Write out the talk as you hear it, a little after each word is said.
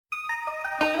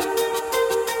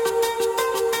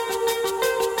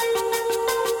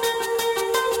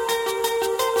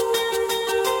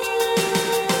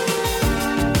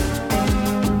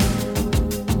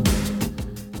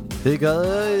Hey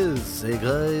guys, hey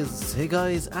guys, hey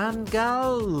guys and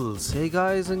gals, hey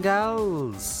guys and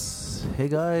gals, hey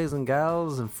guys and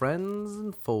gals and friends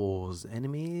and foes,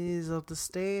 enemies of the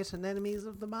state and enemies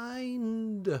of the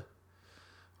mind.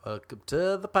 Welcome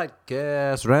to the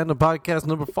podcast, random podcast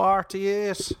number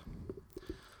 48.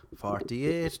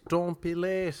 48, don't be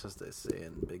late, as they say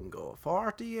in bingo.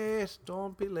 48,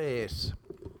 don't be late.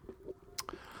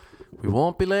 We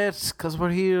won't be late because we're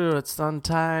here. It's on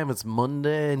time. It's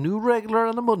Monday. New regular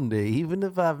on a Monday. Even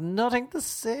if I have nothing to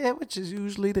say, which is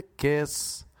usually the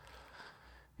case.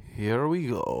 Here we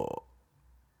go.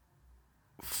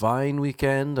 Fine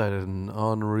weekend. I had an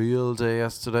unreal day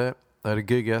yesterday. I had a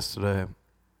gig yesterday.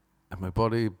 And my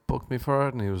buddy booked me for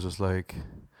it. And he was just like,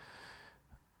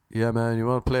 yeah, man, you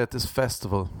want to play at this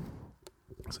festival?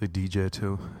 So I DJ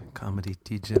too. Comedy,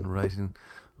 DJing, writing.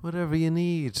 Whatever you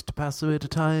need to pass away the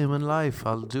time in life,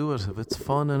 I'll do it if it's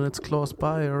fun and it's close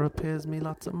by or it pays me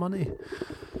lots of money.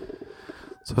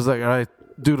 So I was like, alright,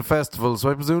 do the festival. So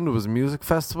I presumed it was a music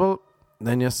festival.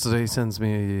 Then yesterday he sends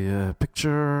me a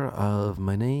picture of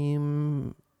my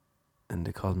name and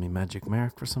they called me Magic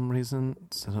Mark for some reason.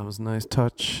 So that was a nice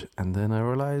touch. And then I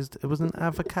realised it was an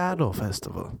avocado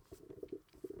festival.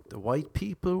 The white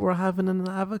people were having an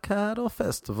avocado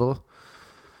festival.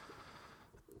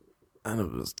 And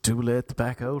it was too late to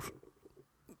back out.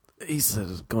 He said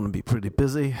it's going to be pretty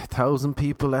busy. 1,000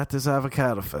 people at this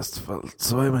avocado festival.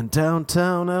 So I went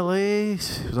downtown LA.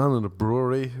 It was on in a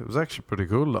brewery. It was actually pretty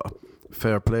cool though.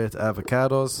 Fair play to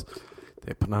Avocados.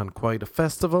 They put on quite a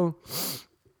festival.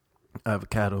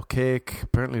 Avocado cake.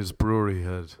 Apparently this brewery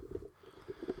had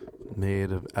made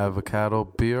an avocado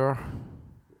beer.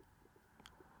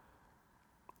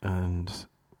 And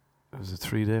it was a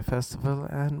 3-day festival,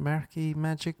 and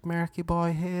Magic Marky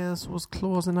Boy Hayes was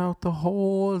closing out the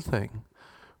whole thing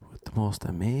with the most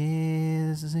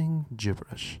amazing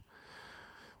gibberish.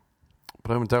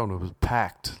 But I went down, it was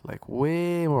packed, like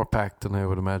way more packed than I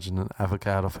would imagine an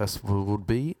avocado festival would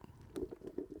be.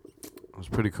 It was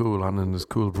pretty cool, on in this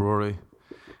cool brewery,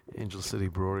 Angel City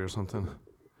Brewery or something.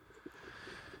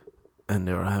 And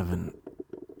they were having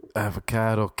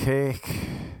avocado cake.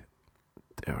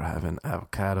 They were having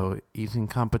avocado eating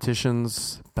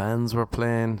competitions. Bands were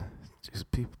playing.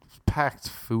 Just people packed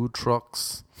food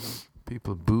trucks.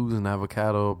 People boozing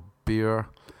avocado beer.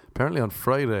 Apparently on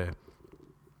Friday,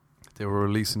 they were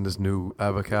releasing this new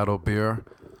avocado beer.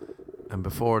 And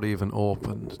before it even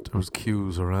opened, there was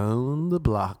queues around the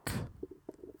block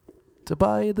to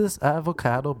buy this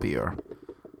avocado beer.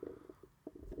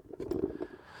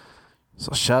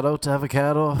 So shout out to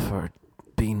Avocado for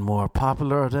being more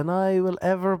popular than I will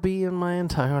ever be in my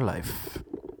entire life.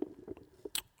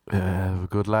 A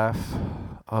good laugh.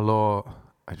 Although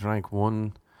I drank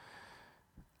one.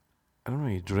 I don't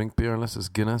really drink beer unless it's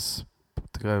Guinness.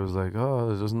 But the guy was like,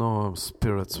 oh, there's no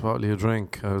spirits. What will you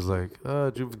drink? I was like, oh,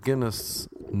 do you have Guinness?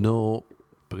 No.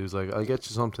 But he was like, I'll get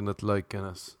you something that's like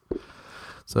Guinness.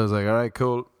 So I was like, alright,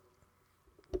 cool.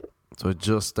 So I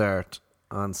just start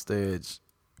on stage.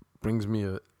 Brings me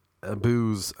a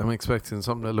booze. I'm expecting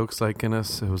something that looks like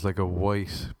Guinness. It was like a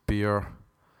white beer,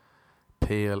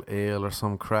 pale ale or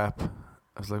some crap.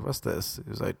 I was like, what's this? He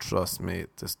was like, trust me,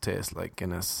 this tastes like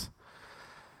Guinness.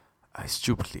 I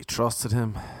stupidly trusted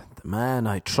him. The man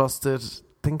I trusted,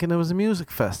 thinking it was a music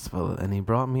festival, and he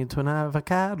brought me to an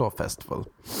avocado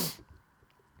festival.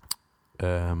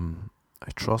 I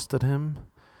trusted him,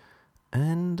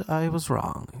 and I was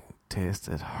wrong. It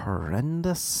tasted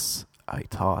horrendous. I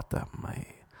thought that my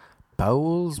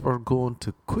bowels were going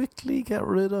to quickly get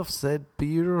rid of said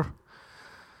beer.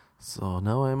 So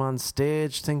now I'm on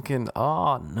stage thinking,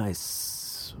 oh,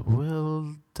 nice.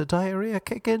 Will the diarrhea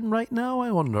kick in right now,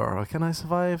 I wonder? Or can I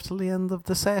survive till the end of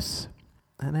the set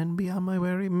and then be on my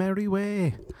very merry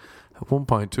way? At one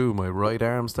point too, my right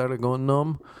arm started going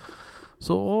numb.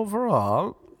 So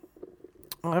overall,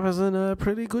 I was in a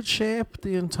pretty good shape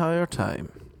the entire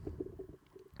time.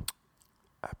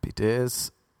 Happy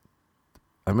days.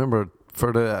 I remember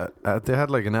for they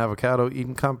had like an avocado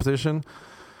eating competition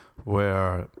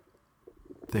where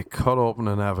they cut open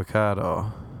an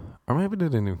avocado, or maybe they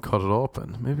didn't even cut it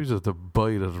open. Maybe just to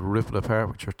bite it, rip it apart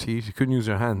with your teeth. You couldn't use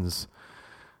your hands,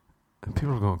 and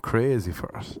people were going crazy for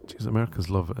it. Jeez, Americans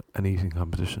love an eating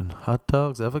competition. Hot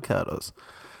dogs, avocados.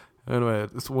 Anyway,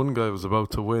 this one guy was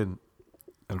about to win,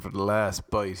 and for the last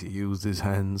bite, he used his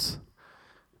hands.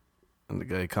 And the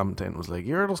guy commentating was like,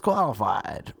 "You're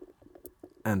disqualified."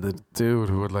 And the dude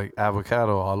who had like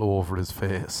avocado all over his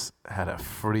face had a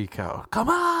freak out. Come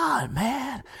on,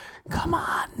 man. Come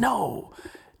on. No.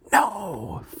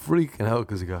 no! Freaking out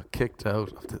because he got kicked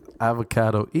out of the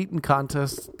avocado eating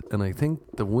contest, and I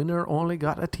think the winner only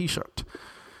got a t-shirt.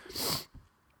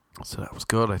 So that was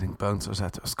good. I think bouncers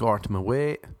had to escort him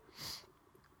away,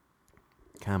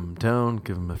 calm him down,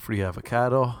 give him a free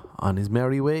avocado. On his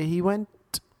merry way he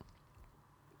went.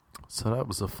 So that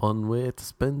was a fun way to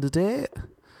spend the day.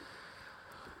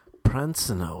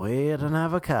 Prancing away at an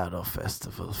avocado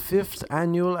festival. 5th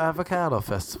annual avocado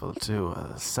festival too.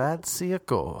 Sad to see it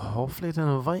go. Hopefully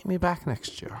they'll invite me back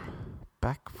next year.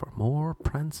 Back for more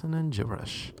prancing and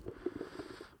gibberish.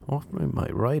 Hopefully my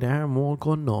right arm won't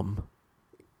go numb.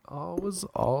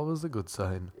 Always a good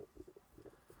sign.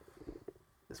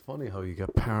 It's funny how you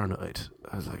get paranoid.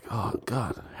 I was like, oh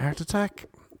God, heart attack?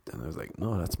 Then I was like,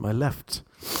 no, that's my left.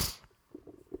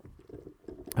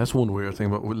 That's one weird thing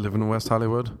about living in West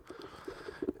Hollywood.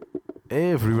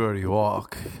 Everywhere you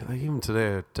walk, like even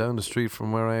today, down the street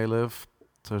from where I live,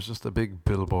 there's just a big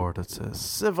billboard that says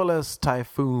Syphilis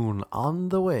Typhoon on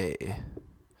the way.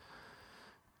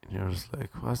 And you're just like,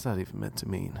 what's that even meant to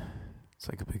mean? It's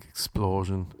like a big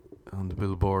explosion on the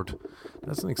billboard.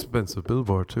 That's an expensive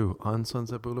billboard too, on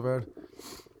Sunset Boulevard.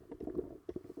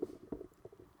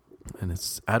 And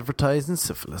it's advertising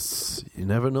syphilis. You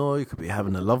never know, you could be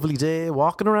having a lovely day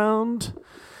walking around,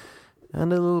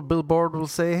 and a little billboard will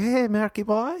say, hey, Marky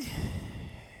boy,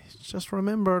 just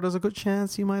remember there's a good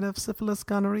chance you might have syphilis,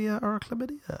 gonorrhea, or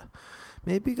chlamydia.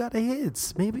 Maybe you got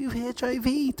AIDS. Maybe you have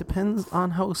HIV. Depends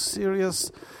on how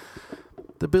serious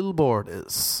the billboard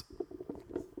is.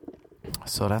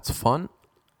 So that's fun.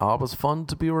 Always fun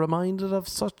to be reminded of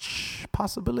such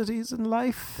possibilities in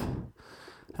life.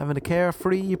 Having a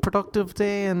carefree, productive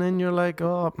day, and then you're like,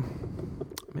 oh,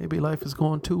 maybe life is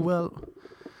going too well.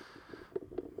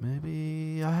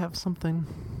 Maybe I have something.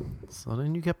 So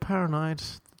then you get paranoid.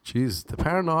 Jeez, the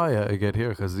paranoia I get here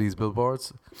because of these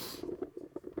billboards.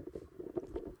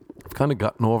 I've kind of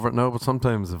gotten over it now, but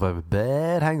sometimes if I have a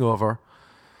bad hangover,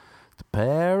 the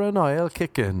paranoia will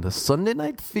kick in. The Sunday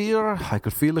night fear, I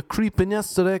could feel it creeping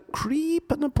yesterday,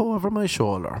 creeping up over my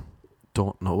shoulder.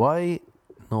 Don't know why.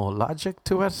 No logic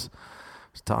to it. I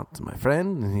was talking to my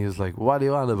friend and he was like, what are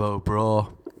you on about,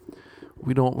 bro?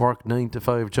 We don't work 9 to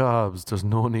 5 jobs. There's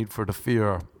no need for the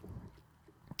fear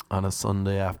on a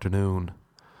Sunday afternoon.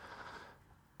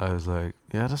 I was like,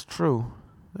 yeah, that's true.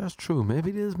 That's true.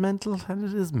 Maybe it is mental, and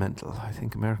it is mental. I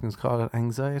think Americans call it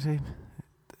anxiety.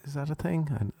 Is that a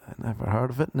thing? I never heard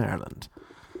of it in Ireland.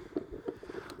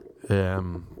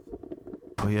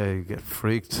 But yeah, you get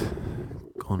freaked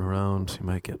going around. You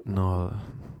might get no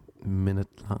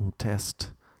minute-long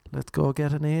test. Let's go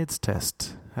get an AIDS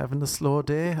test. Having a slow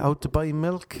day, out to buy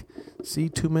milk, see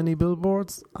too many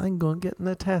billboards, I'm going getting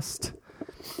a test.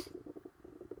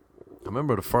 I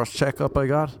remember the first checkup I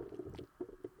got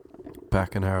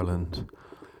back in Ireland.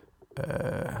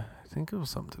 I think it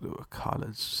was something to do with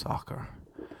college soccer.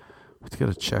 To get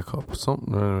a checkup,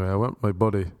 something. Anyway, I went with my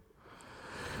buddy.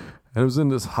 And it was in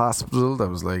this hospital that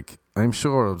was like, I'm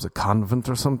sure it was a convent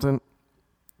or something.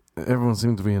 Everyone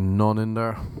seemed to be a nun in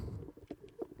there.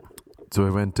 So I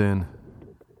went in.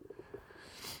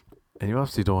 And you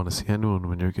obviously don't want to see anyone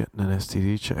when you're getting an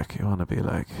STD check. You want to be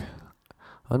like,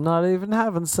 I'm not even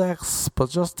having sex, but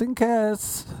just in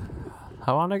case,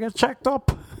 I want to get checked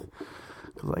up.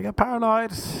 Because I get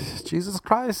paranoid. Jesus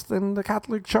Christ in the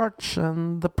Catholic Church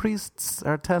and the priests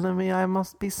are telling me I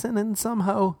must be sinning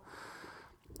somehow.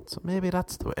 So maybe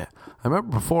that's the way. I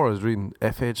remember before I was reading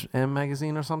FHM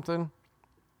magazine or something,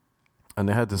 and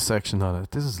they had this section on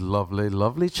it. This is lovely,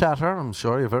 lovely chatter. I'm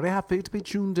sure you're very happy to be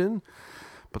tuned in.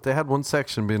 But they had one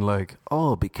section being like,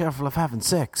 oh, be careful of having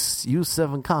sex. Use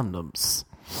 7 condoms.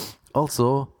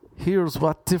 Also, here's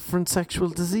what different sexual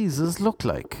diseases look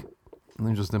like. And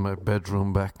I'm just in my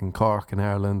bedroom back in Cork in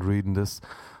Ireland reading this.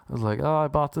 I was like, oh, I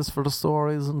bought this for the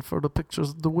stories and for the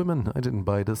pictures of the women. I didn't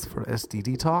buy this for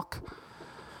STD talk.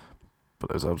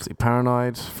 But I was obviously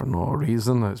paranoid for no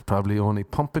reason. I was probably only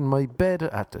pumping my bed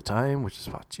at the time, which is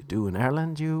what you do in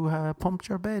Ireland. You pumped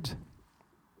your bed.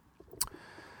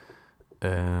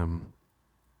 And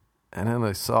then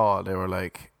I saw they were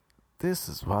like, this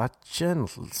is what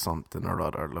genital something or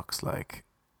other looks like.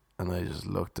 And I just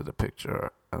looked at the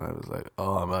picture and I was like,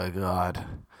 oh my God,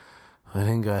 I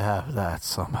think I have that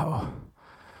somehow.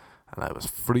 And I was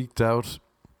freaked out.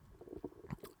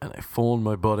 And I phoned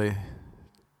my buddy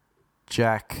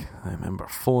Jack. I remember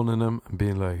phoning him and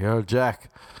being like, "Yo,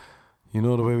 Jack, you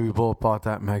know the way we both bought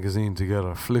that magazine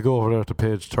together? Flick over there to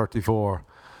page 34.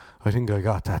 I think I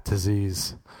got that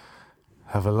disease.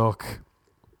 Have a look."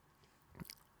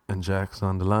 And Jack's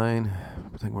on the line.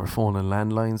 I think we were phoning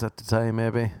landlines at the time,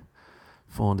 maybe.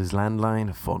 phoned his landline.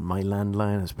 I phoned my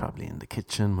landline. I was probably in the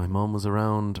kitchen. My mum was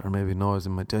around, or maybe no, I was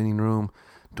in my dining room.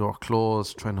 Door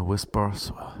closed, trying to whisper.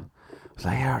 So I was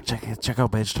like, "Here, check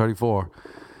out page 34.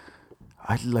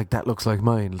 That looks like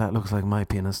mine. That looks like my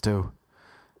penis too."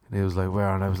 And he was like,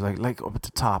 "Where?" And I was like up at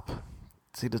the top.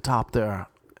 See the top there?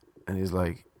 And he's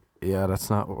like, "Yeah, that's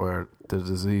not where the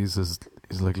disease is."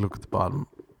 He's like, "Look at the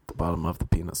bottom of the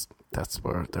penis. That's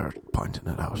where they're pointing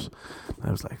it out." And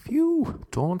I was like, "Phew,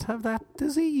 don't have that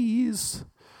disease."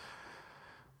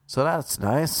 So that's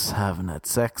nice. Haven't had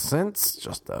sex since,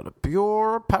 just out of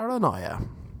pure paranoia.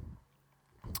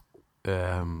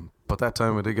 But that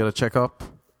time I did get a checkup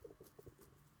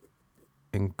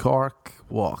in Cork.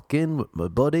 Walk in with my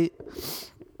buddy,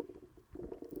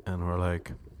 and we're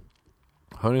like,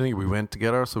 how do you think we went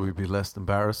together so we'd be less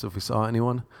embarrassed if we saw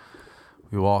anyone?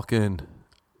 We walk in,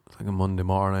 it's like a Monday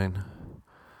morning,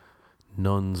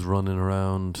 nuns running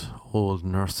around, old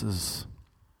nurses,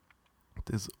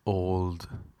 this old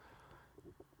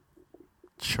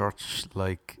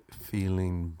church-like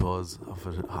feeling buzz of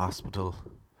a hospital.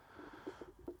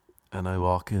 And I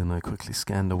walk in, I quickly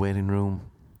scan the waiting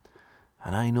room,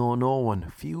 and I know no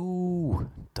one. Phew,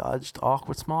 dodged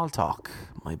awkward small talk.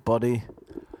 My buddy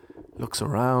looks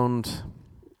around.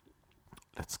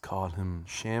 Let's call him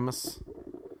Seamus.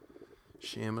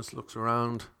 Seamus looks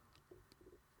around.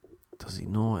 Does he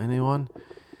know anyone?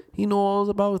 He knows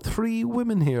about 3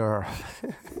 women here.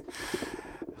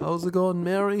 How's it going,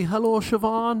 Mary? Hello,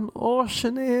 Siobhan. Oh,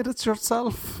 Sinead, it's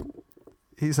yourself.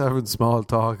 He's having small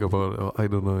talk about, I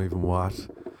don't know even what.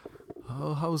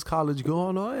 Oh, how's college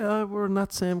going? Oh, yeah, we're in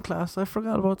that same class. I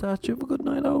forgot about that. You have a good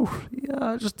night out?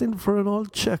 Yeah, just in for an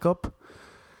old checkup.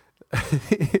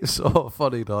 It's so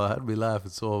funny, though. I had me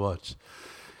laughing so much.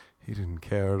 He didn't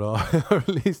care at all. Or at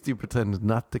least he pretended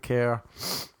not to care.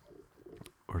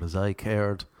 Or as I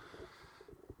cared.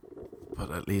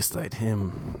 But at least I'd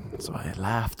him. So I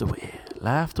laughed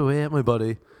away at my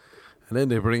buddy. And then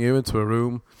they bring you into a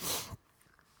room.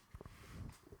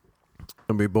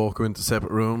 And we both go into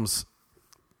separate rooms.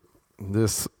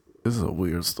 This is a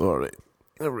weird story.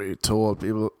 I never really told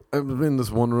people. I've been in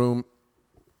this one room.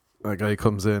 A guy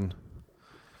comes in.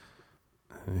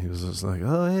 And he was just like,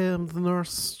 "Oh, hey, I'm the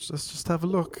nurse. Let's just have a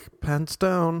look. Pants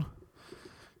down."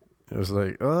 It was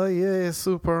like, "Oh, yeah,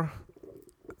 super."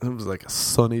 It was like a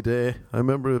sunny day. I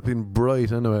remember it being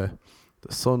bright anyway.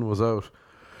 The sun was out.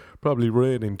 Probably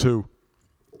raining too.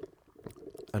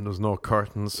 And there was no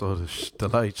curtains, so the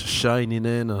light just shining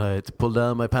in, and I had to pull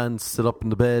down my pants, sit up in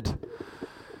the bed.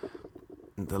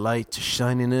 And the light just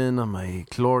shining in on my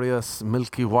glorious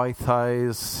milky white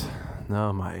thighs.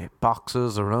 Now my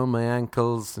boxers around my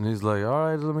ankles. And he's like, "All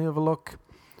right, let me have a look.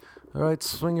 All right,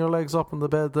 swing your legs up in the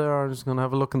bed there. I'm just going to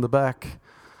have a look in the back."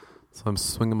 So I'm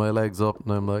swinging my legs up, and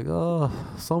I'm like, "Oh,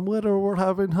 some weather we're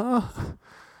having, huh?"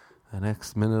 The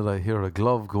next minute I hear a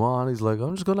glove go on. He's like,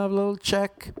 "I'm just going to have a little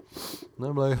check." And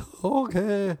I'm like,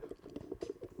 "Okay."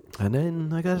 And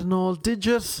then I got an old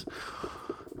digit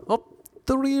up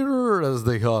the rear, as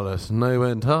they call it. And I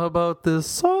went, "How about this,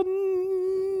 son?"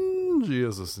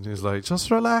 Jesus. And he's like,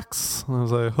 "Just relax." And I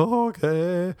was like,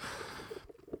 "Okay."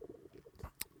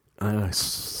 And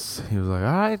he was like,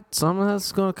 "All right, someone else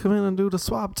is going to come in and do the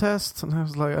swab test." And I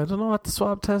was like, "I don't know what the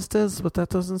swab test is, but that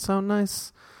doesn't sound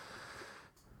nice."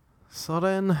 So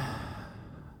then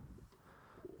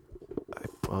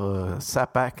I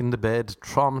sat back in the bed,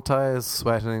 traumatized,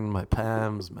 sweating, my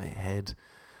palms, my head,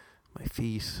 my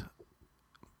feet.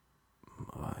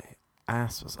 My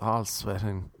ass was all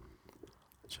sweating.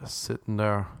 Just sitting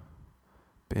there,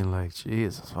 being like,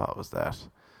 "Jesus, what was that?"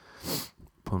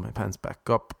 Pull my pants back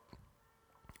up.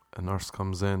 A nurse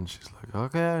comes in. She's like,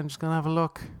 "Okay, I'm just going to have a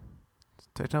look.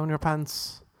 Take down your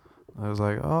pants." I was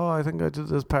like, "Oh, I think I did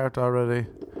this part already."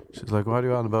 She's like, "What are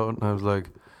you on about?" And I was like,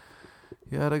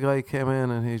 "Yeah, the guy came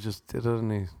in and he just did it, and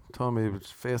he told me he would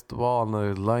face the wall, and I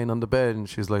was lying on the bed." And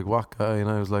she's like, "What guy?" And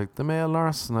I was like, "The male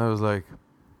nurse." And I was like,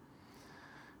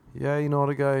 "Yeah, you know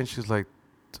the guy." And she's like,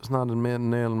 "There's not a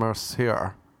male nurse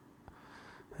here."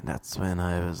 And that's when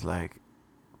I was like,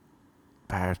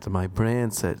 part of my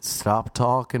brain said, "Stop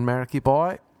talking, Marky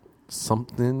boy.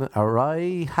 Something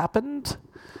awry happened.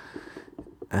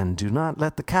 And do not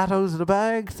let the cat out of the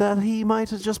bag that he might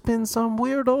have just been some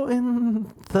weirdo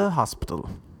in the hospital.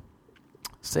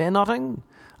 Say nothing.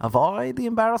 Avoid the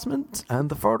embarrassment and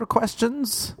the further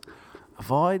questions.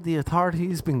 Avoid the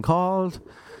authorities being called.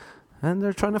 And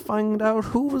they're trying to find out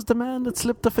who was the man that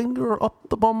slipped the finger up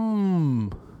the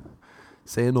bum.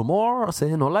 Say no more,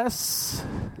 say no less.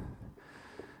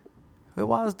 It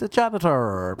was the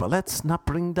janitor, but let's not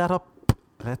bring that up.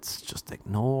 Let's just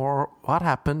ignore what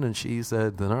happened." And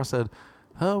the nurse said,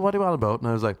 "Oh, what are you all about?" And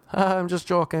I was like, "I'm just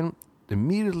joking."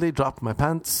 Immediately dropped my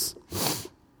pants.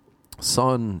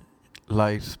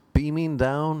 Sunlight beaming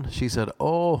down. She said,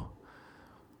 "Oh,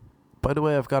 by the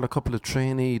way, I've got a couple of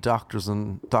trainee doctors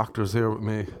here with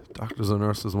me. Doctors and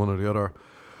nurses, one or the other.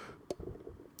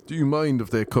 Do you mind if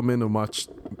they come in and watch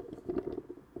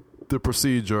the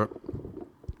procedure?"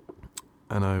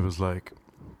 And I was like,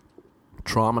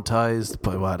 traumatized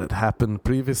by what had happened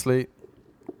previously.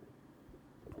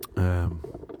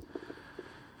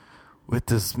 With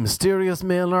this mysterious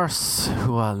male nurse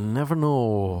who I'll never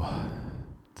know.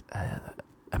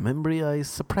 A memory I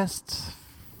suppressed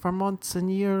for months and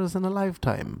years and a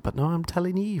lifetime, but now I'm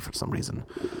telling ye for some reason.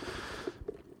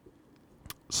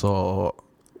 So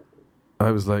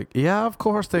I was like, yeah, of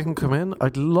course they can come in.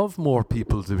 I'd love more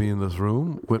people to be in this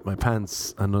room with my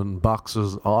pants and on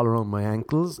boxers all around my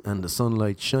ankles and the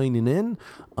sunlight shining in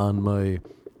on my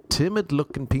timid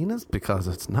looking penis, because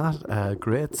it's not a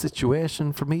great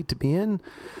situation for me to be in,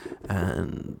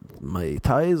 and my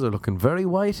thighs are looking very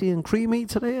whitey and creamy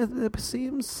today, it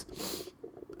seems,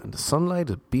 and the sunlight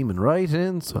is beaming right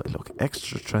in, so I look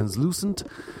extra translucent.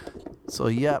 So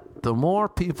yeah, the more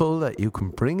people that you can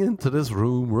bring into this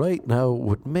room right now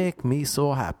would make me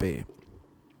so happy.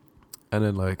 And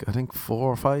then I think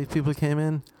 4 or 5 people came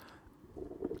in,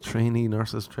 trainee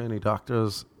nurses, trainee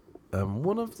doctors.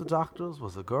 One of the doctors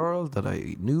was a girl that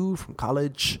I knew from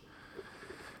college,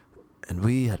 and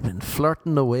we had been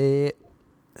flirting away,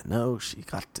 and now she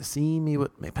got to see me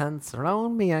with my pants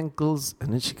around my ankles,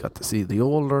 and then she got to see the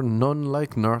older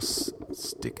nun-like nurse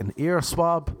stick an ear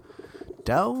swab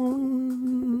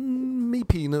down me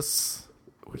penis,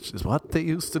 which is what they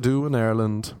used to do in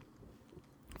Ireland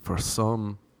for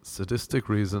some sadistic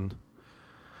reason.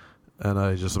 And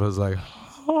I just was like,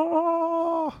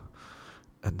 oh.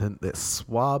 And then they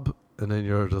swab, and then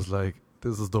you're just like,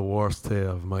 this is the worst day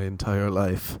of my entire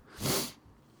life.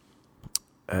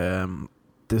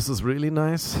 This is really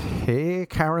nice. Hey,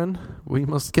 Karen, we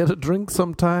must get a drink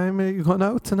sometime. Are you going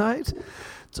out tonight?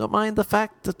 Don't mind the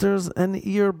fact that there's an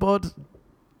earbud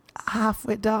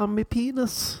halfway down my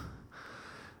penis.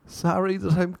 Sorry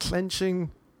that I'm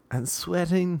clenching and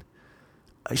sweating.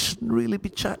 I shouldn't really be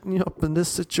chatting you up in this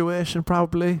situation,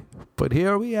 probably. But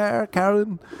here we are,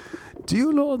 Karen. Do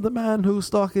you know the man who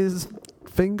stuck his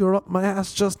finger up my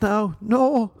ass just now?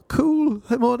 No? Cool.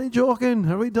 I'm only joking.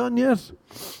 Are we done yet?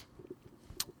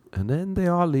 And then they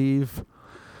all leave.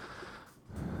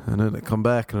 And then they come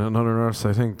back, and another nurse,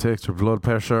 I think, takes her blood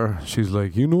pressure. She's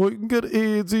like, you know, you can get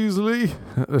AIDS easily.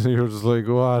 And you're just like,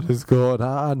 what is going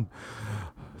on?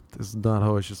 This is not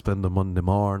how I should spend a Monday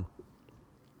morning.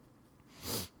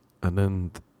 And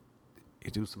then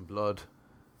you do some blood.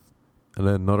 And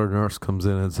then another nurse comes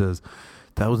in and says,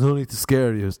 that was only to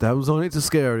scare you. That was only to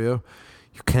scare you.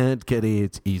 You can't get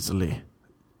AIDS easily.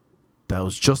 That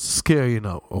was just to scare you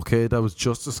now, okay? That was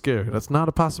just to scare you. That's not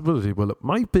a possibility. Well, it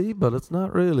might be, but it's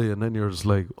not really. And then you're just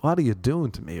like, what are you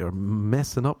doing to me? You're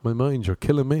messing up my mind. You're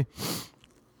killing me.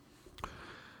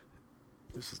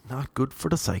 This is not good for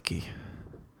the psyche.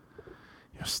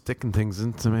 You're sticking things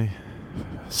into me.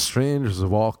 Strangers are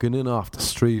walking in off the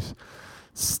street,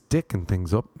 sticking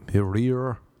things up my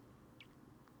rear.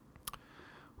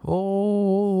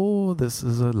 Oh, this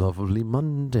is a lovely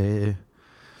Monday.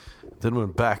 Then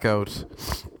went back out,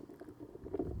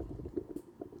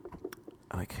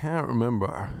 and I can't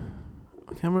remember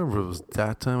if it was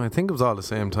that time. I think it was all the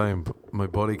same time, but my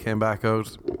buddy came back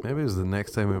out. Maybe it was the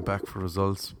next time we went back for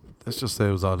results. Let's just say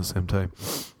it was all the same time.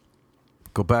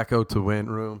 Go back out to the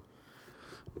waiting room.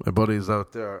 My buddy's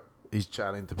out there. He's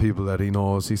chatting to people that he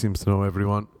knows. He seems to know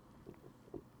everyone.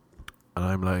 And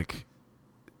I'm like,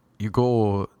 you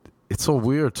go... It's so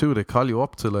weird, too. They call you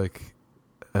up to,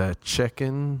 a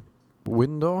check-in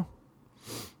window.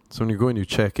 So when you go in, you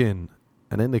check in.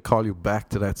 And then they call you back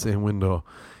to that same window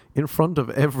in front of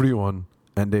everyone.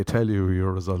 And they tell you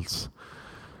your results.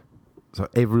 So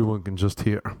everyone can just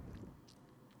hear.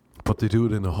 But they do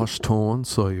it in a hushed tone.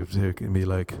 So you can be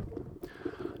like...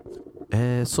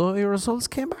 so your results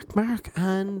came back, Mark,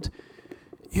 and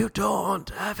you don't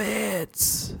have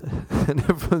AIDS. And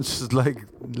everyone's just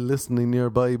listening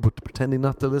nearby, but pretending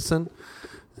not to listen.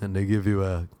 And they give you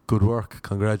a good work,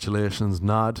 congratulations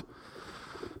nod.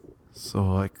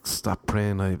 So I stopped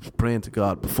praying. I was praying to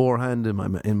God beforehand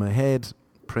in my head,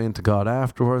 praying to God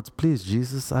afterwards. Please,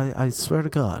 Jesus, I swear to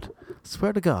God,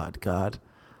 God,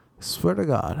 I swear to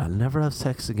God, I'll never have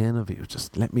sex again of you.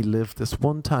 Just let me live this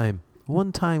one time.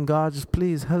 One time, God, just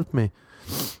please help me.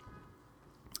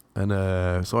 And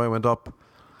so I went up.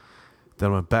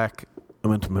 Then I went back. I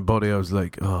went to my buddy. I was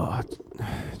like, oh,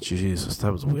 Jesus,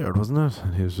 that was weird, wasn't it?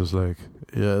 And he was just like,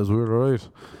 yeah, it was weird, all right.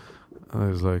 And I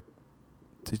was like,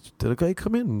 did a guy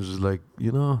come in and just like,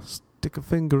 stick a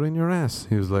finger in your ass?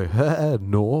 He was like,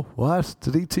 no, what?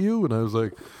 Did he to you? And I was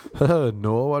like,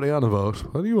 no, what are you on about?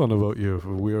 What are you on about, you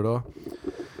weirdo?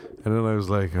 And then I was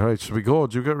like, all right, should we go?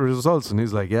 Did you get results? And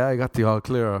he's like, yeah, I got the all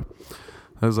clear.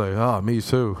 I was like, me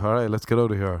too. All right, let's get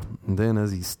out of here. And then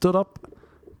as he stood up,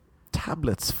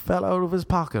 tablets fell out of his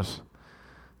pocket.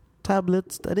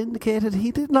 Tablets that indicated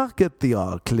he did not get the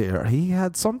all clear. He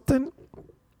had something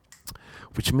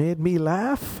which made me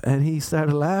laugh, and he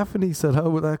started laughing. He said, how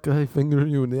would that guy finger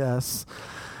you in the ass?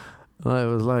 And I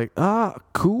was like,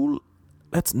 cool.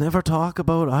 Let's never talk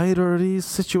about either of these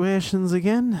situations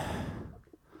again.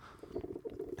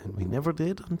 And we never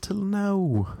did until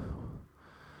now.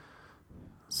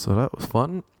 So that was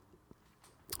fun.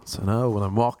 So now when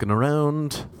I'm walking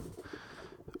around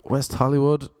West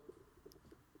Hollywood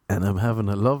and I'm having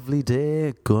a lovely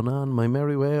day, going on my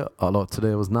merry way, although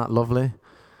today was not lovely,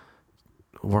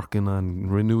 working on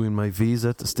renewing my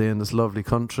visa to stay in this lovely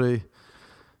country.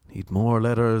 Need more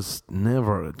letters.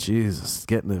 Never. Jesus,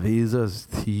 getting a visa is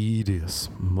tedious.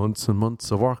 Months and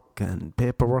months of work and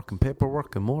paperwork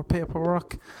and more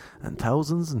paperwork and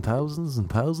thousands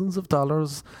of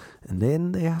dollars. And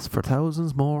then they ask for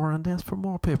thousands more and they ask for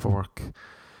more paperwork.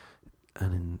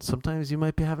 And then sometimes you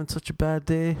might be having such a bad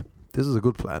day. This is a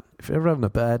good plan. If you're ever having a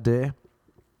bad day,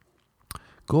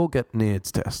 go get an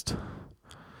AIDS test.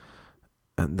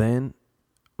 And then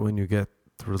when you get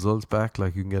the results back,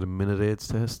 like you can get a minute AIDS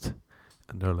test,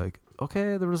 and they're like,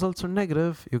 okay, the results are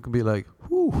negative. You can be like,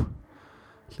 whew,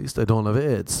 at least I don't have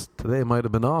AIDS. Today might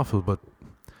have been awful, but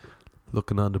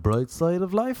looking on the bright side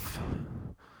of life,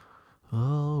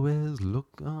 always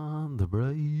look on the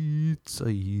bright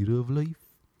side of life.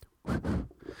 I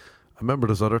remember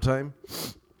this other time.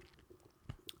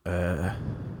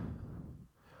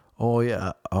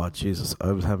 Jesus,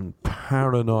 I was having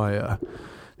paranoia.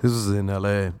 This was in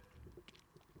LA.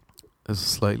 It's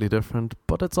slightly different,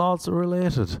 but it's also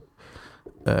related.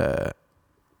 I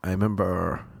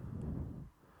remember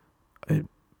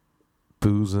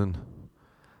boozing.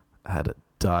 I had a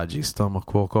dodgy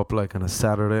stomach. Woke up like on a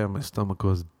Saturday and my stomach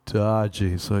was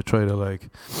dodgy. So I tried to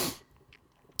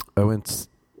I went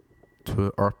to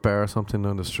an art bar or something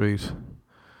down the street.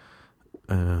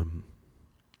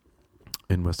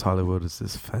 In West Hollywood, it's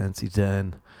this fancy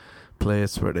den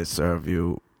place where they serve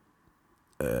you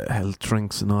health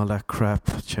drinks and all that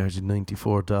crap, charging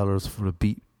 $94 for a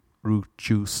beetroot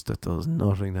juice that does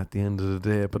nothing at the end of the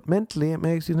day, but mentally it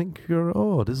makes you think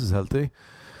this is healthy,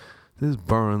 this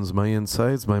burns my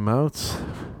insides, my mouth,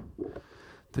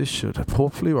 this should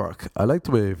hopefully work. I like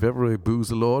the way if ever I booze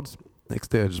a load, next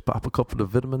day I just pop a couple of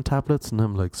vitamin tablets and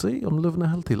I'm like, see, I'm living a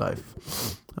healthy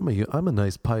life. I'm a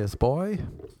nice pious boy.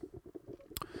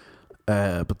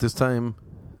 But this time,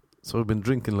 so I've been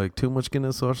drinking like too much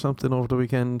Guinness or something over the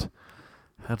weekend.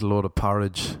 Had a load of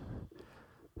porridge.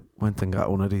 Went and got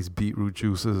one of these beetroot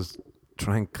juices.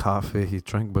 Drank coffee. He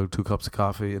drank about 2 cups of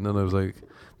coffee. And then I was like,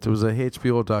 there was a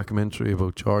HBO documentary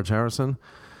about George Harrison,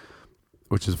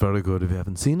 which is very good. If you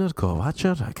haven't seen it, go watch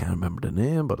it. I can't remember the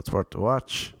name, but it's worth to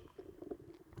watch.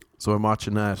 So I'm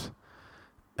watching that.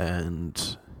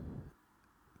 And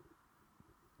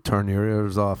turn your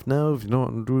ears off now if you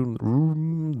don't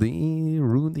ruin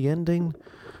the ending.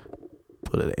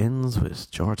 But it ends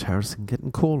with George Harrison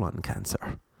getting colon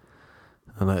cancer.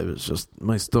 And I was just,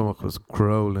 my stomach was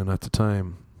growling at the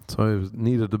time. So I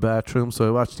needed the bathroom. So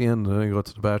I watched the end and then I got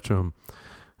to the bathroom.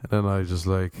 And then I just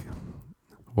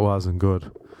wasn't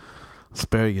good. I'll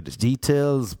spare you the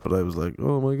details, but I was like,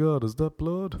 oh my God, is that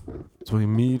blood? So I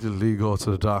immediately go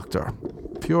to the doctor.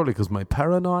 Purely because my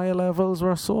paranoia levels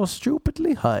were so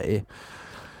stupidly high.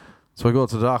 So I go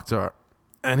to the doctor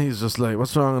and he's just like,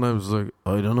 what's wrong? And I was like,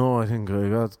 I don't know, I think I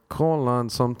got colon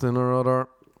something or other.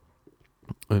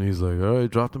 And he's like, alright,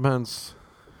 drop the pants,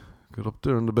 get up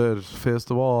there in the bed, face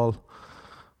the wall.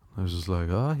 I was just like,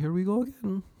 here we go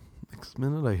again. Next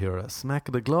minute I hear a smack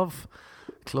of the glove,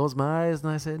 close my eyes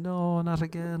and I say, no, not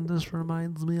again, this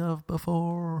reminds me of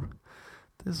before.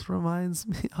 This reminds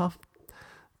me of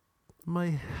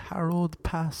my harrowed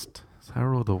past. Is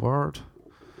harrow the word?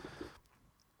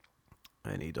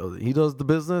 And he does the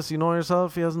business, you know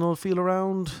yourself, he has no feel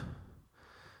around.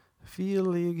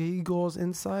 He goes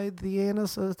inside the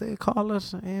anus, as they call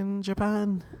it in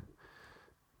Japan.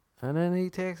 And then he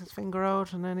takes his finger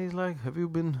out and then he's like,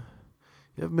 you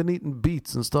haven't been eating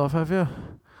beets and stuff, have you?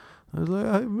 I was like,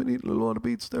 I've been eating a lot of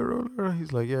beets there earlier.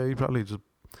 He's like, yeah, you probably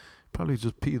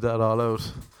just peed that all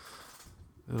out.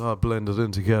 It all blended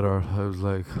in together. I was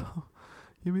like,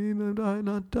 you mean I'm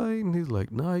not dying? He's like,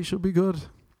 no, you should be good.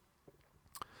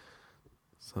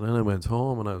 So then I went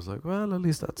home and I was like, well, at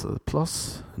least that's a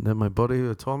plus. And then I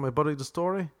told my buddy the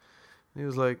story. And he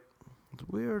was like, it's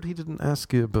weird he didn't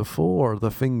ask you before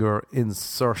the finger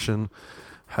insertion,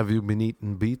 have you been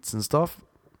eating beets and stuff?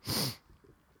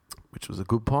 Which was a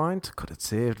good point. Could have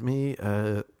saved me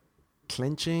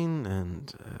clenching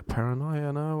and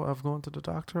paranoia now of going to the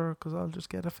doctor, because I'll just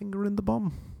get a finger in the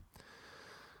bum.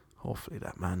 Hopefully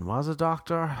that man was a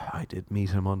doctor. I did meet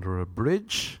him under a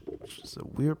bridge, which is a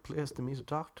weird place to meet a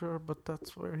doctor, but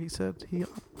that's where he said he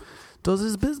does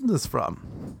his business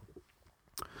from.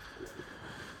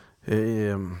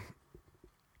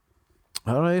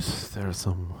 Alright, there are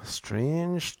some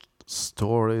strange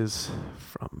stories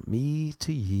from me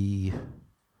to ye.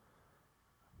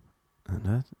 And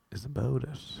that is about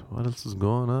it. What else is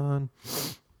going on?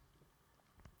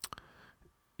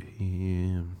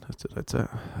 That's it.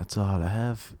 That's all I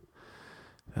have.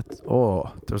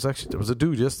 There was a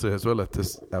dude yesterday as well at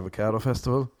this avocado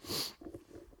festival,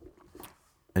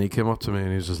 and he came up to me and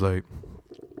he was just like,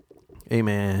 "Hey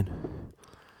man,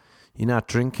 you not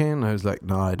drinking?" I was like,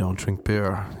 "No, I don't drink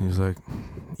beer." He was like,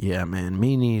 "Yeah man,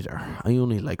 me neither. I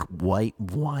only like white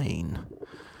wine."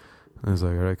 I was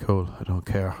like, "Alright, cool. I don't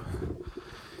care."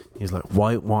 He's like,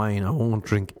 "White wine, I won't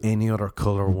drink any other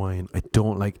colour wine. I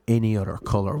don't like any other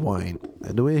colour wine."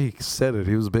 And the way he said it,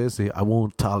 he was basically, "I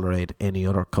won't tolerate any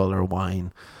other colour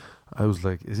wine." I was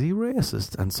like, is he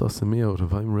racist? And sussing me out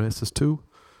if I'm racist too?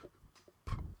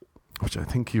 Which I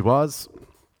think he was.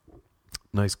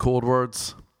 Nice code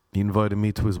words. He invited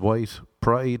me to his white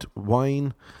pride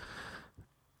wine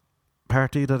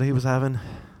party that he was having,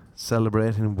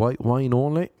 celebrating white wine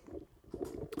only.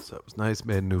 So it was nice,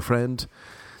 made a new friend.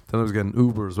 Then I was getting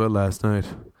Uber as well last night,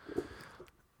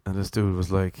 and this dude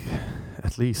was like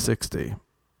at least 60,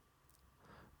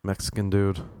 Mexican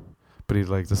dude, but he had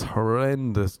like this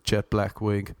horrendous jet black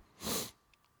wig,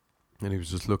 and he was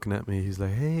just looking at me. He's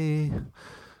like, "Hey,"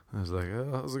 I was like, "Oh,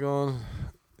 how's it going?"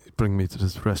 He'd bring me to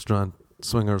this restaurant,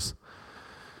 Swingers,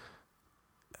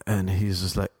 and he's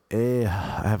just like, "Hey,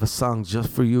 I have a song just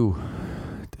for you.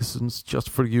 This one's just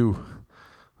for you."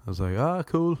 I was like, "Ah,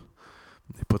 cool."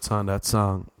 He puts on that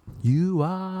song. "You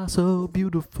are so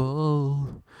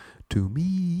beautiful to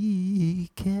me,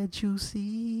 can't you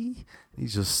see?"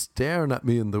 He's just staring at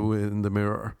me in the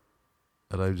mirror,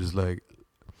 and I'm just like,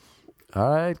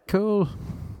 "Alright, cool.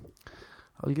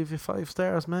 I'll give you 5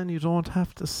 stars, man. You don't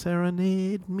have to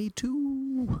serenade me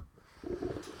too."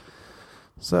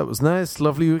 So that was nice,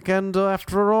 lovely weekend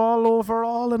after all,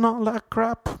 overall, and all that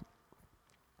crap.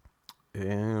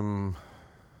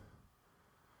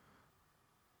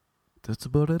 That's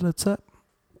about it. That's it.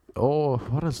 Oh,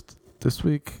 what is this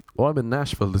week? Oh, I'm in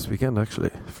Nashville this weekend, actually.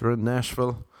 If you're in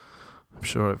Nashville, I'm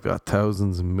sure I've got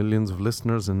thousands and millions of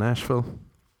listeners in Nashville.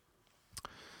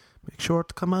 Make sure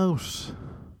to come out.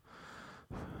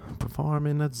 I'm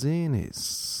performing at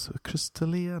Zanies with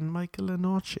Crystalia and Michael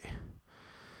Inoci.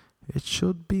 It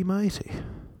should be mighty.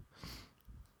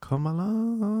 Come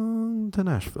along to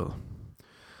Nashville.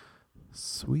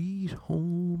 Sweet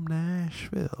home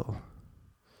Nashville.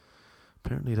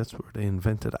 Apparently that's where they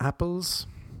invented apples,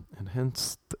 and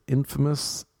hence the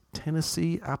infamous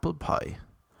Tennessee apple pie.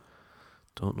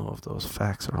 Don't know if those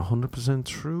facts are 100%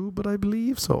 true, but I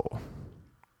believe so.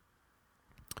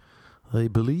 I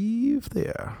believe they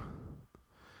are.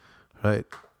 Right,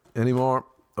 any more?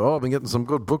 Oh, I've been getting some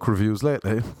good book reviews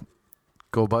lately.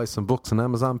 Go buy some books on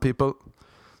Amazon, people.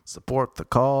 Support the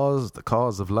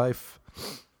cause of life.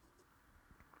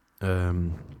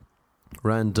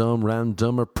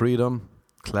 Random or Freedom.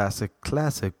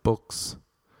 Classic books.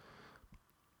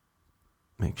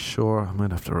 Make sure, I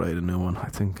might have to write a new one. I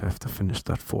think I have to finish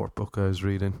that 4th book I was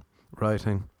writing.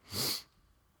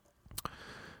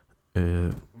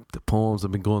 The poems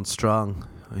have been going strong.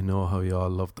 I know how y'all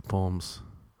love the poems.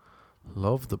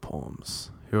 Love the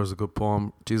poems. Here's a good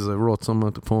poem. Jesus, I wrote some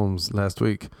of the poems last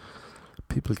week.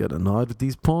 People get annoyed with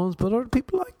these poems, but other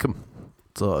people like them.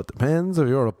 So it depends if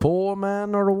you're a poor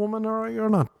man or a woman or you're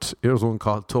not. Here's one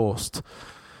called Toast.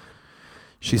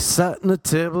 She sat in a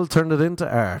table, turned it into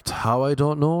art. How I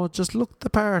don't know, just looked the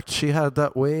part. She had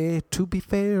that way, to be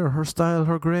fair, her style,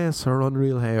 her grace, her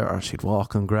unreal hair. She'd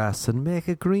walk on grass and make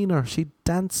it greener. She'd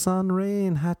dance on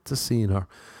rain, had to seen her.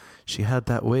 She had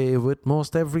that way with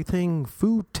most everything.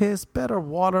 Food tastes better,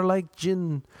 water like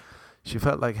gin. She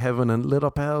felt like heaven and lit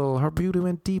up hell. Her beauty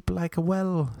went deep like a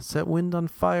well. Set wind on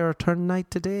fire, turned night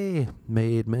to day.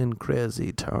 Made men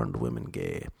crazy, turned women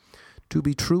gay. To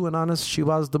be true and honest, she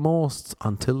was the most,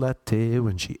 until that day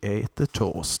when she ate the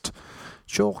toast.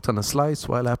 Choked on a slice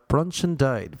while at brunch and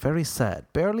died. Very sad,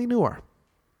 barely knew her.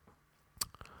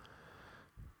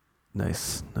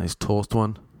 Nice toast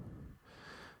one.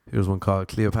 Here's one called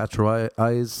Cleopatra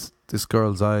Eyes. This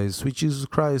girl's eyes, sweet Jesus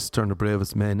Christ, turned the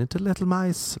bravest men into little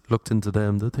mice. Looked into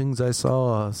them, the things I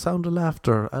saw, a sound of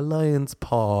laughter, a lion's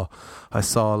paw. I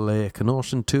saw a lake, an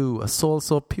ocean too, a soul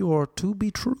so pure to be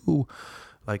true.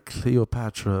 Like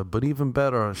Cleopatra, but even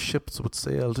better, ships would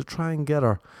sail to try and get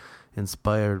her.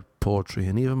 Inspired poetry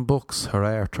and even books, her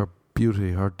art, her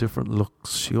beauty, her different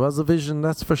looks. She was a vision,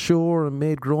 that's for sure, and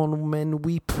made grown men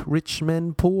weep, rich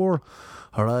men poor.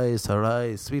 Her eyes,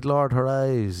 sweet Lord, her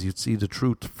eyes. You'd see the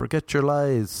truth, forget your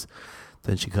lies.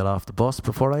 Then she got off the bus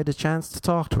before I had a chance to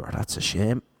talk to her. That's a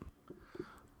shame.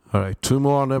 Alright, 2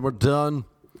 more and then we're done.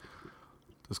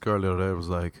 This girl the other day was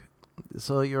like,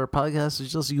 so your podcast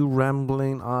is just you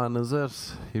rambling on, is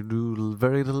it? You do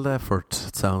very little effort,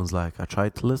 it sounds like. I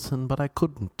tried to listen, but I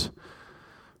couldn't.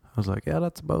 I was like, yeah,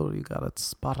 that's about it. You got it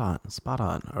spot on.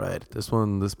 Alright, this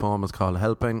poem is called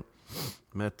Helping.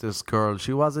 Met this girl,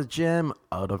 she was a gem.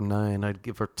 Out of 9 I'd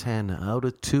give her 10. Out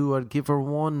of 2 I'd give her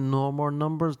 1. No more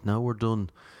numbers, now we're done.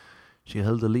 She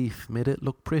held a leaf, made it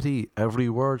look pretty. Every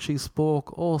word she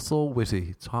spoke, oh so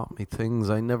witty. Taught me things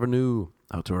I never knew.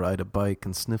 How to ride a bike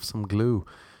and sniff some glue.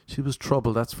 She was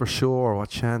trouble, that's for sure. What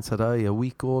chance had I, a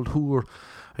weak old whore?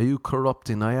 Are you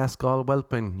corrupting? I ask all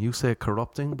whelping. You say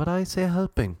corrupting, but I say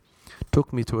helping.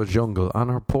 Took me to a jungle on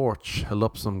her porch. Held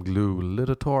up some glue, lit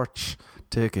a torch.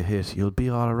 Take a hit, you'll be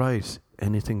alright.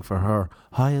 Anything for her,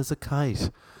 high as a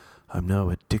kite. I'm now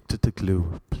addicted to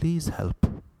glue. Please help.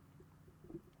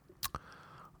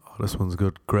 Oh, this one's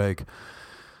good. Greg.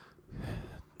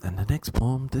 And the next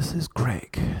poem, this is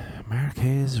Greg. Mark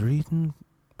Hayes reading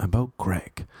about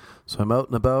Greg. So I'm out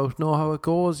and about, know how it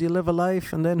goes. You live a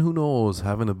life and then who knows,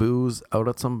 having a booze out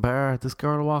at some bar. This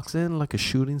girl walks in like a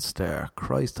shooting star.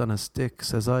 Christ on a stick,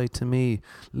 says I to me.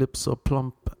 Lips so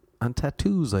plump and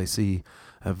tattoos I see.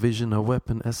 A vision, a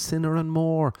weapon, a sinner and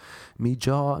more. Me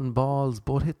jaw and balls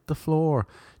both hit the floor.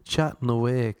 Chatting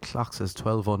away, clock says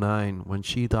 12:09. When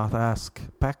she doth ask,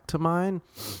 back to mine?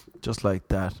 Just like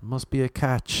that, must be a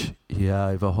catch. Yeah,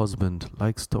 I've a husband,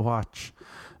 likes to watch.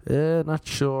 Not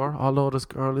sure, although this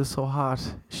girl is so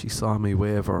hot. She saw me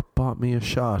waver, bought me a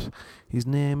shot. His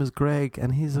name is Greg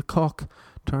and he's a cock.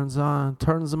 Turns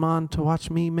him on to watch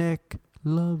me make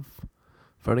love.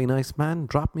 Very nice man,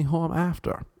 drop me home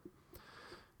after.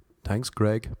 Thanks,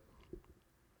 Greg.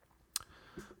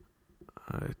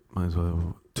 Alright, might as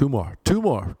well. Two more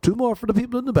for the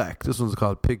people in the back. This one's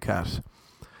called Pig Cat.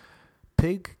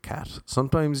 Pig Cat.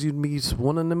 Sometimes you'd meet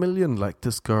one in a million, like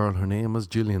this girl. Her name was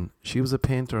Gillian. She was a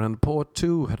painter and a poet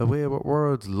too. Had a way with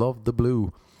words, loved the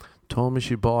blue. Told me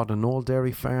she bought an old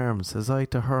dairy farm. Says I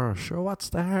to her, sure, what's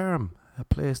the harm? A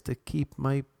place to keep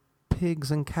my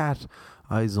pigs and cat.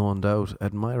 I zoned out,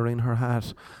 admiring her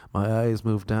hat. My eyes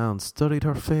moved down, studied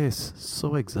her face.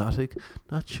 So exotic,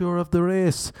 not sure of the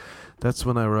race. That's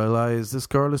when I realised this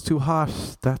girl is too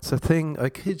hot. That's a thing, I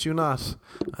kid you not.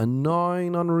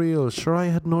 Annoying, unreal, sure I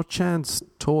had no chance.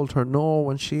 Told her no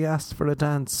when she asked for a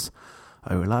dance.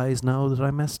 I realise now that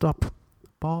I messed up.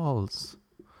 Balls.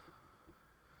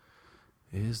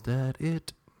 Is that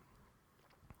it?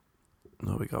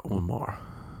 No, we got one more.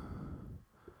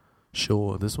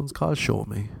 This one's called Show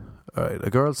Me. Alright, a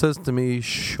girl says to me,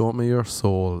 show me your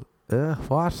soul.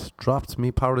 What? Dropped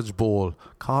me porridge bowl.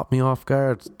 Caught me off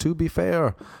guard. To be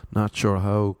fair, not sure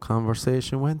how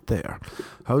conversation went there.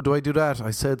 How do I do that?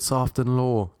 I said soft and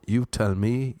low. You tell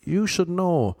me, you should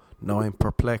know. Now I'm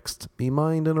perplexed, me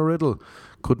mind in a riddle.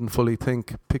 Couldn't fully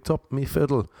think, picked up me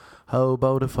fiddle. How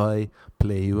about if I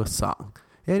play you a song?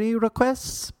 Any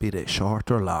requests, be they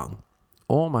short or long?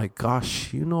 Oh my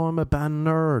gosh, you know I'm a band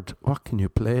nerd. What can you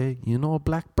play? You know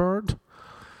Blackbird?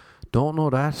 Don't know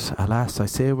that. Alas, I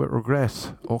say with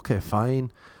regret. Okay,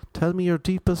 fine. Tell me your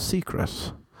deepest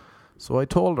secret. So I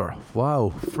told her.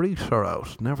 Wow, freaked her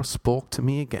out. Never spoke to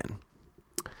me again.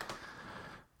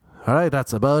 Alright,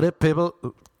 that's about it, people.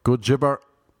 Good gibber.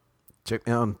 Check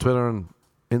me out on Twitter and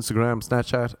Instagram,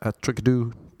 Snapchat at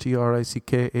Trickadoo.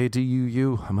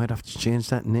 Trickaduu. I might have to change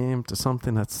that name to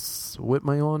something that's with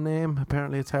my own name.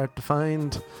 Apparently it's hard to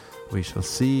find. We shall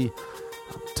see.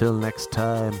 Until next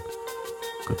time.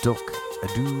 Good duck.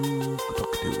 Adieu. Good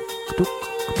duck. Good duck.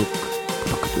 Good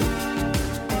duck. Good duck.